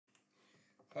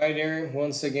Hi there,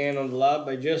 once again on the lab.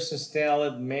 I just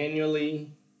installed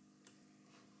manually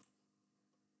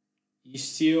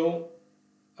Istio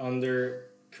under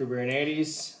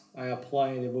Kubernetes. I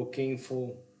applied the book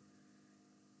info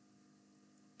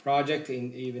project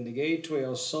in even the gateway.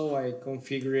 Also, I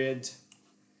configured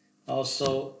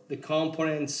also the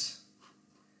components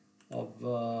of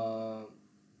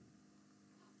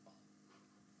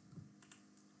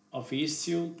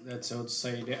Istio. That's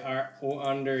outside. They are all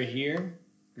under here.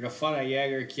 Grafana,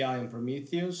 Jaeger, Kiali, and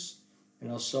Prometheus,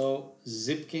 and also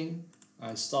Zipkin. I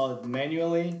installed it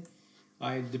manually.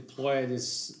 I deploy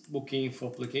this booking info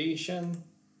application.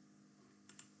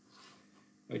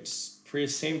 It's pretty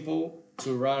simple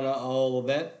to run all of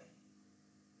that.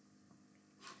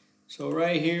 So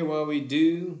right here, what we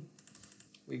do,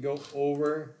 we go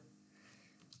over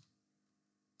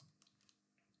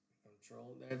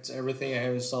control. That's everything I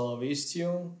have installed of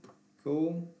Istio.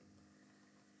 Cool.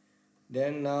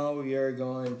 Then now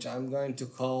I'm going to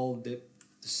call the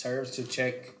service to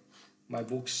check my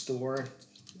bookstore.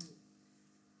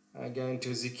 I'm going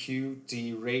to execute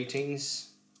the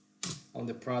ratings on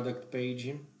the product page,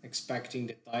 expecting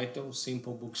the title,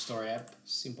 simple bookstore app,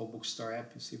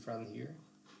 you see from here.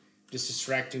 Just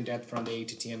extracting that from the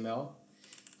HTML.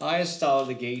 I installed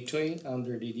the gateway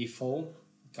under the default,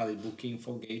 call it book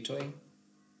info gateway.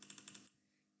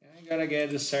 And I gotta get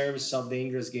the service of the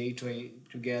Ingress gateway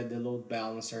to get the load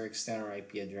balancer external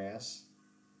IP address.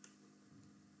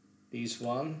 This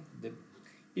one.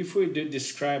 If we do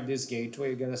describe this gateway,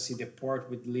 you're gonna see the port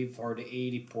we leave for the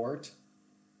 80 port.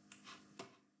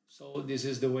 So this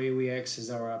is the way we access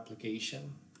our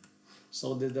application.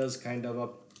 So that does kind of a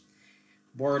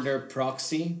border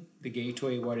proxy, the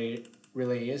gateway, what it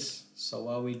really is. So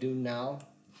what we do now,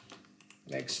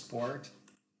 export,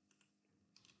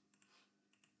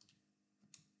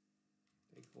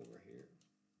 take over here.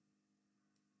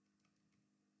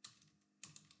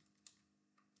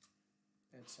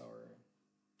 That's our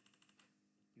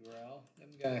URL.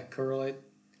 I'm gonna curl it.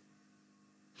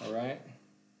 All right.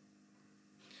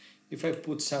 If I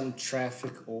put some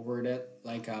traffic over that,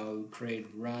 like I'll create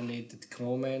run it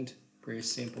command, pretty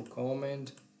simple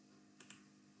command.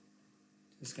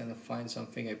 Just gonna find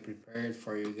something I prepared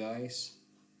for you guys.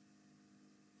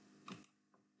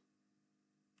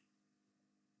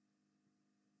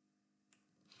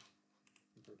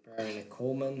 Preparing a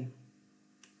command.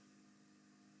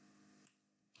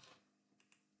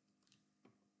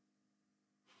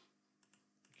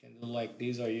 You can do like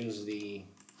this or use the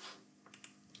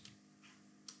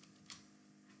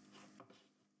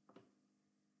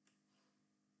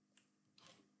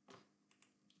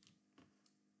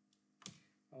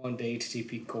on the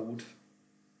HTTP code.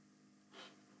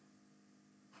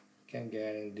 Can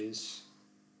get in this.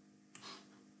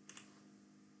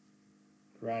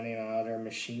 Running another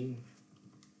machine.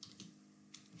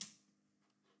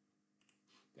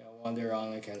 I wonder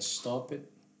how I can stop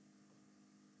it.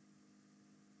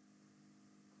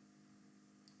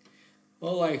 I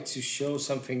like to show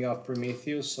something of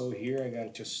Prometheus, so here I'm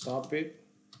going to stop it.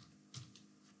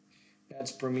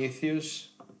 That's Prometheus.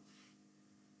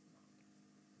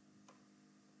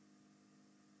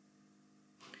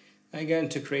 I'm going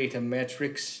to create a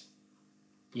metrics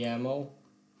YAML.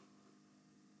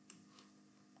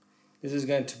 This is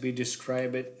going to be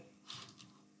described. If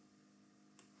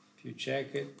you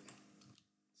check it,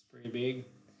 it's pretty big.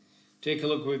 Take a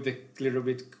look with the little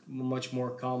bit much more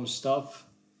calm stuff.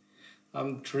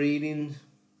 I'm creating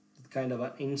kind of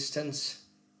an instance,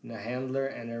 and a handler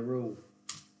and a rule.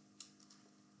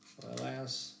 So I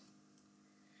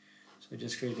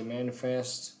just create the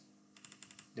manifest,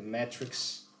 the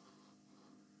metrics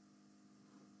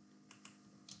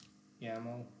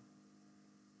YAML.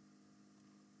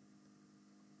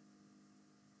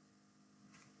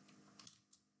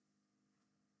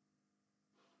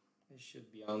 It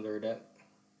should be under that.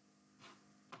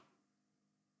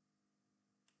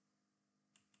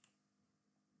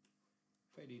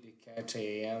 If I did a cat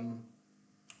AM,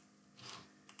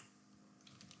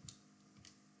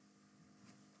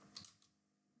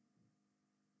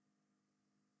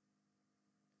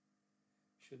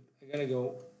 I'm gonna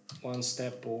go one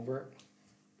step over.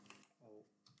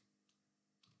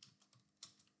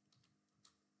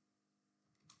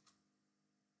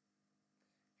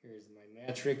 Here's my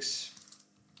metrics.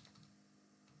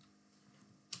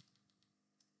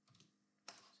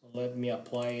 So let me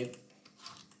apply it.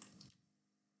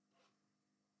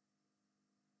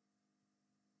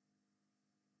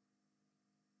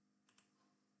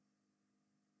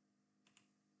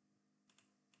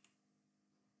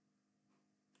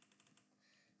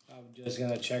 I'm just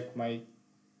gonna check my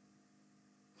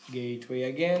gateway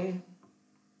again.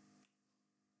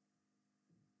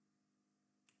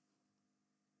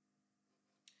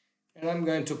 And I'm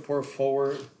going to pour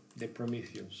forward the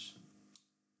Prometheus.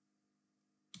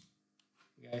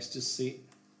 You guys to see.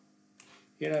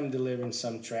 Here I'm delivering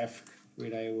some traffic,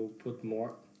 which I will put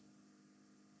more.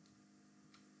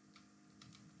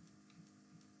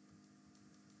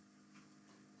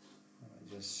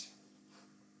 Just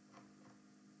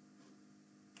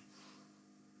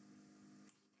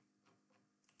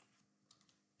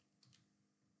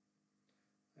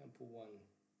and put one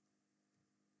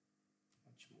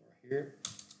much more here.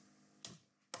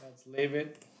 Let's leave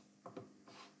it.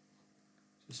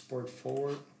 Just pour it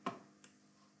forward.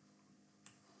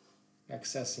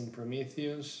 Accessing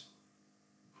Prometheus.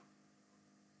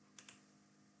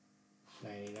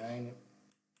 99.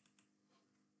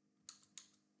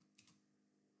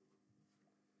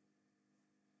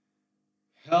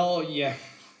 Hell yeah.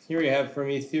 Here you have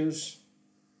Prometheus.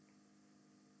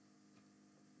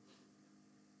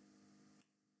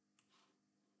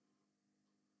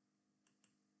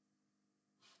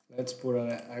 Let's put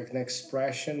an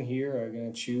expression here. I'm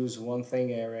gonna choose one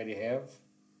thing I already have.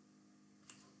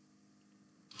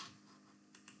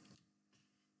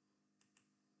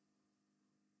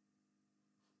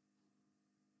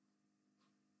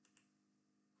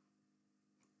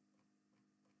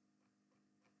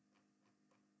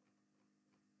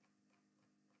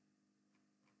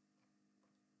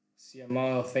 See the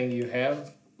amount of thing you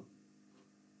have.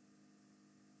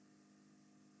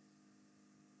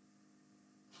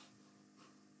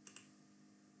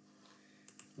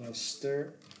 Let's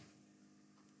stir.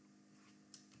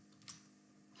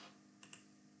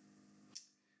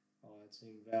 Oh, it's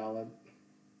invalid.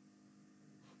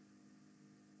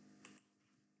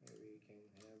 Maybe you can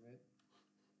have it.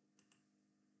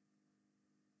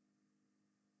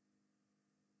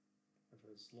 If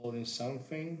it's loading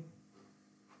something.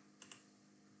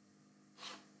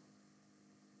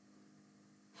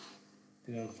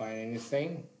 Didn't find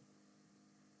anything.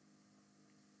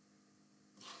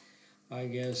 I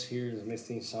guess here is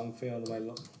missing something on my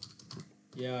look.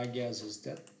 Yeah, I guess it's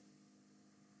that.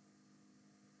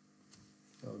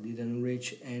 So didn't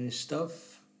reach any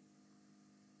stuff.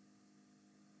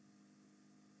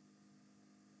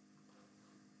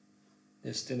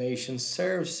 Destination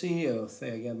serve CEO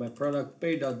thing. Again, my product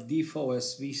pay.default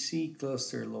SVC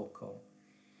cluster local.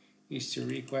 Istio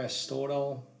request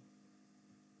total.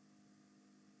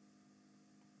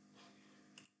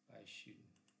 I should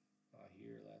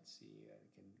here. Let's see. I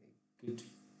can good.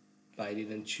 I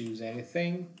didn't choose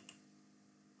anything.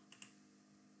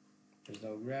 There's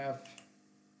no graph.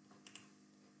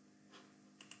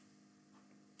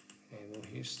 Enable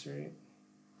history.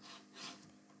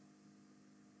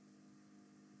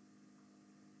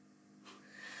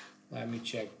 Let me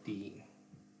check the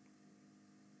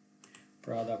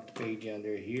product page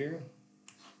under here.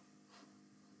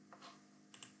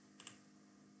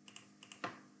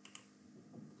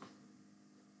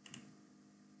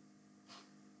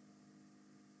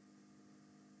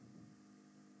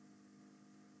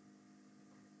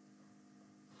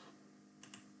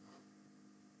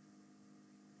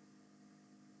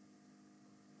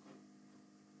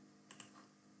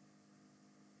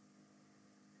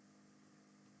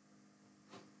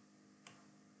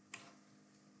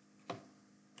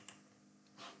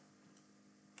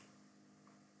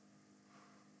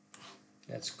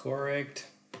 That's correct.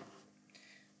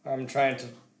 I'm trying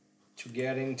to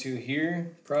get into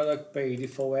here. Product page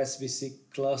default SVC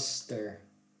cluster.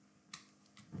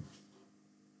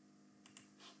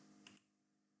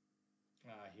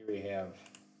 Here we have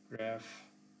graph.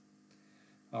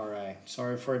 Alright,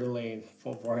 sorry for the delay,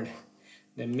 for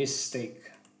the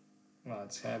mistake. Well,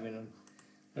 it's having a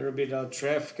little bit of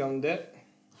traffic on that.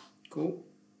 Cool.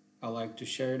 I like to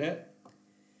share that.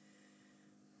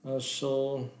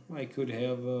 So I could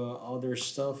have other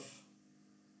stuff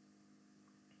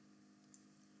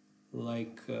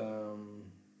like I'm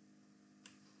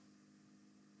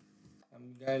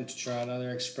going to try another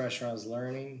expression I was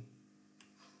learning.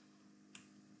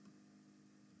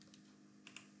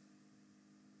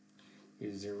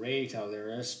 Is the rate of the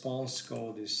response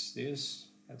code is this?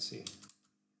 Let's see.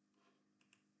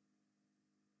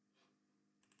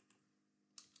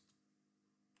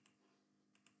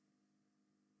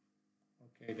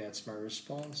 Okay, that's my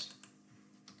response.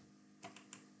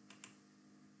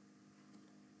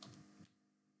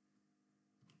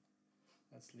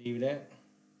 Let's leave that.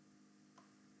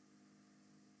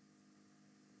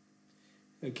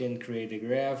 We can create a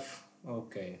graph.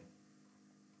 Okay.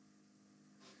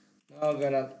 Now I'm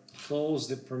gonna close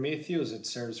the Prometheus. It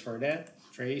serves for that.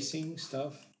 Tracing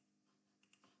stuff.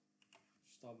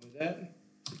 Stop with that.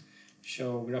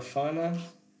 Show Grafana.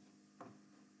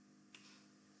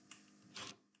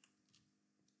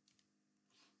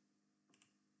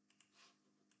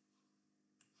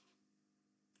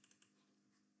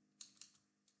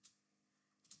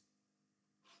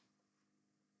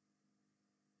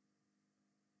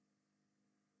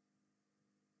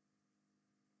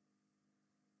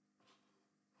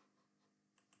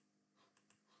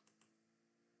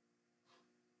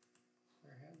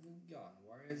 it gone?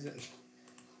 Where is it?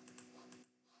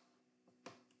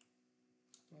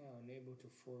 Oh, unable to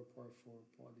 4.4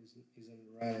 pod isn't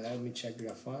running. Let me check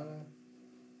Grafana.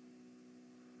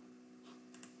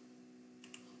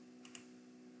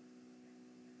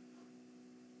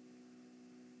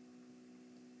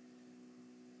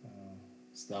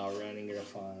 It's not running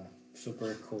Grafana.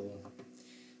 Super cool.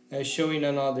 I'm showing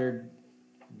another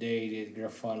dated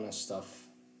Grafana stuff.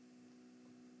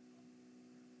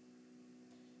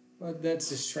 But that's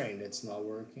the strain that's not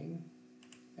working.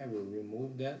 I will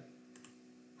remove that.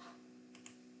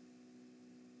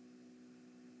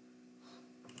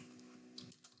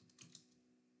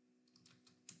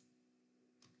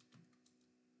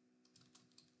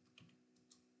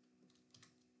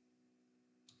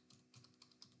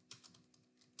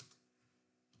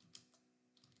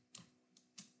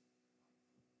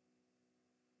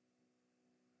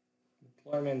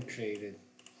 Deployment created.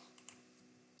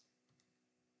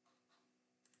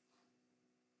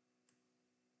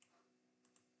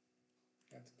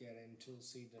 Let's get into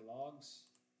see the logs.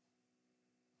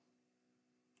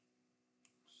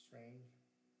 Strange.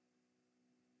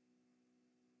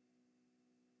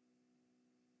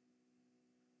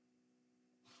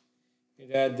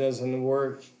 If that doesn't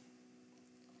work,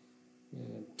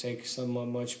 it takes some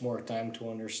much more time to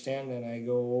understand, and I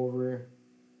go over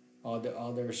all the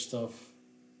other stuff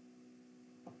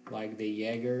like the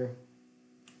Jaeger.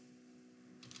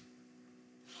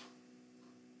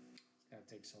 It's gonna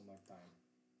take so much time.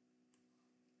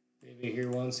 Maybe here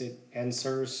once it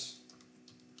answers.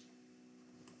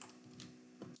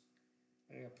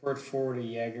 I got port 4 the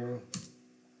Jaeger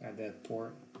at that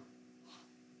port.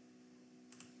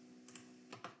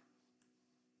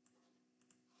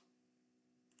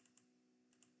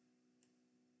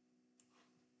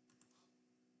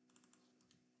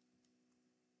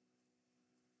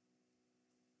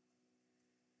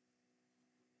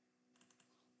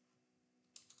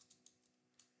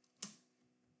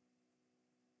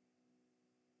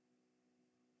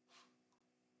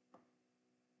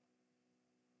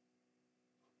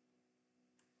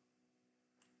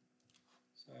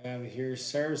 So I have here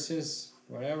services,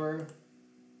 whatever.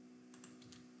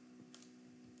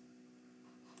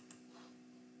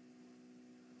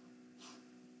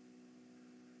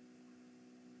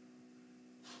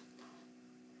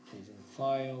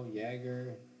 File,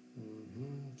 Jaeger,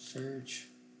 search.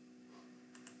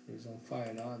 Is on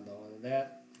file, not the one of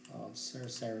that.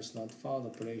 Service not found,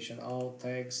 operation all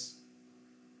tags,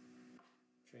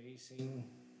 tracing.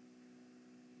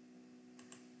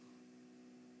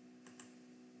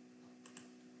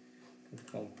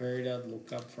 Compare that,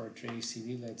 look up for trace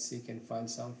CD. Let's see, can find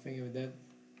something with that.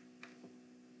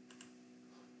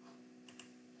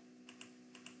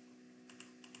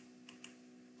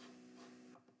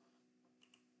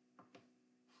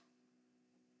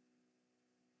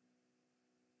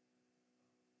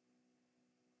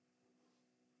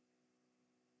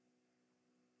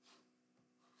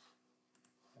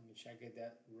 Let me check it.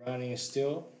 That running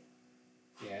still.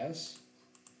 Yes,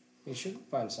 you should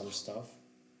find some stuff.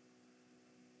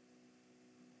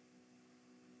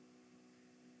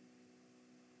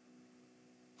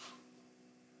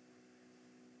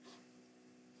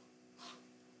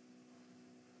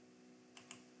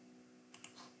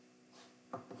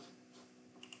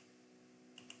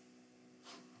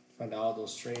 Find out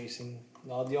those tracing.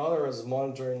 Now the other is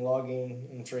monitoring, logging,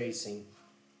 and tracing.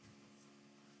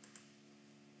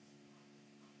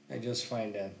 I just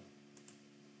find that.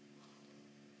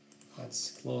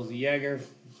 Let's close the Jaeger,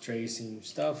 tracing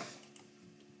stuff.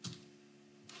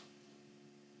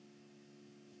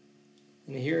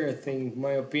 And here I think, in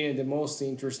my opinion, the most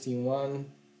interesting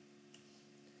one,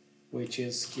 which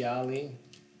is Kiali.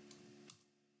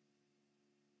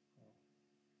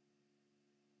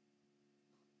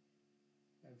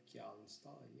 I have Kiali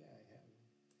installed, yeah I have.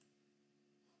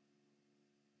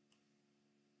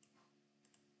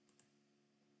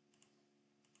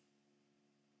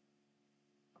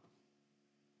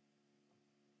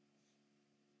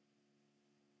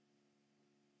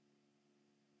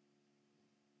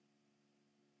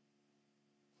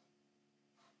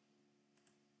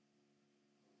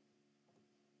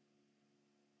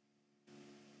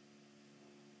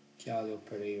 Kiali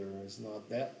operator is not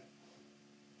that.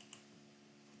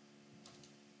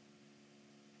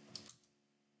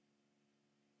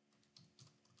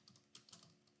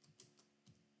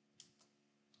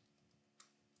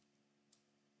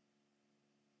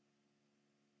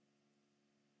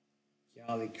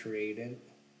 Kiali created.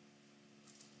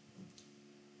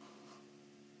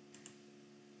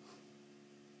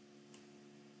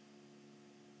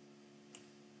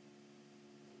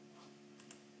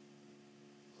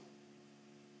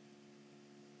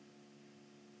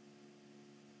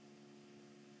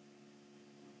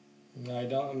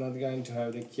 I'm not going to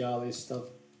have the Kiali stuff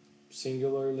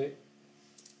singularly.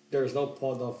 There's no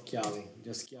pod of Kiali,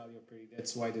 just Kiali operating.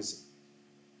 That's why this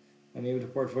unable to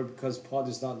port for it, because pod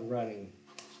is not running.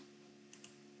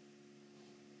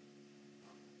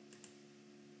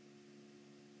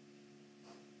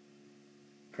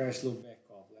 Crash loop back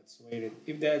off. Let's wait it.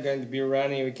 If they're going to be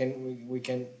running, we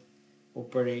can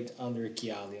operate under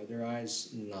Kiali. Otherwise,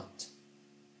 not.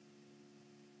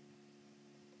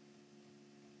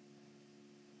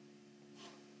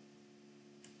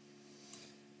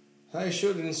 I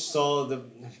should install the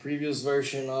previous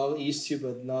version of Istio,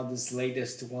 but not this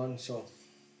latest one. So,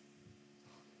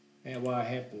 yeah, what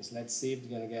happens? Let's see if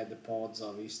we're gonna get the pods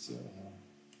of Istio.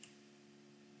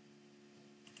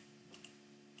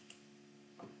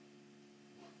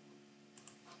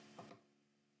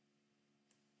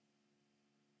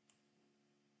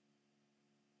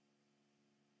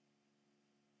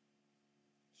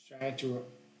 Trying to.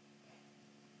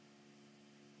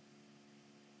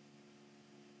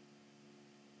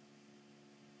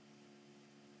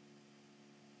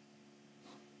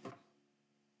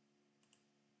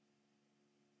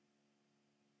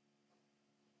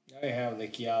 I have the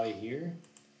Kiali here.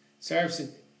 Serves it,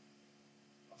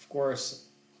 of course,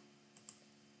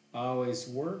 always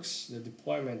works. The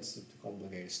deployment's the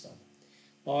complicated stuff.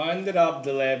 Well, I ended up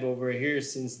the lab over here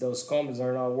since those commands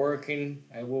are not working.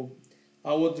 I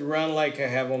would run like I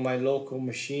have on my local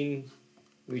machine,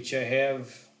 which I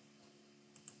have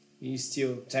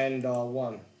Istio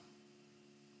 10.1.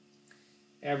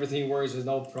 Everything works with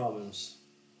no problems.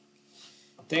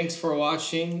 Thanks for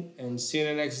watching and see you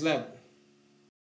in the next lab.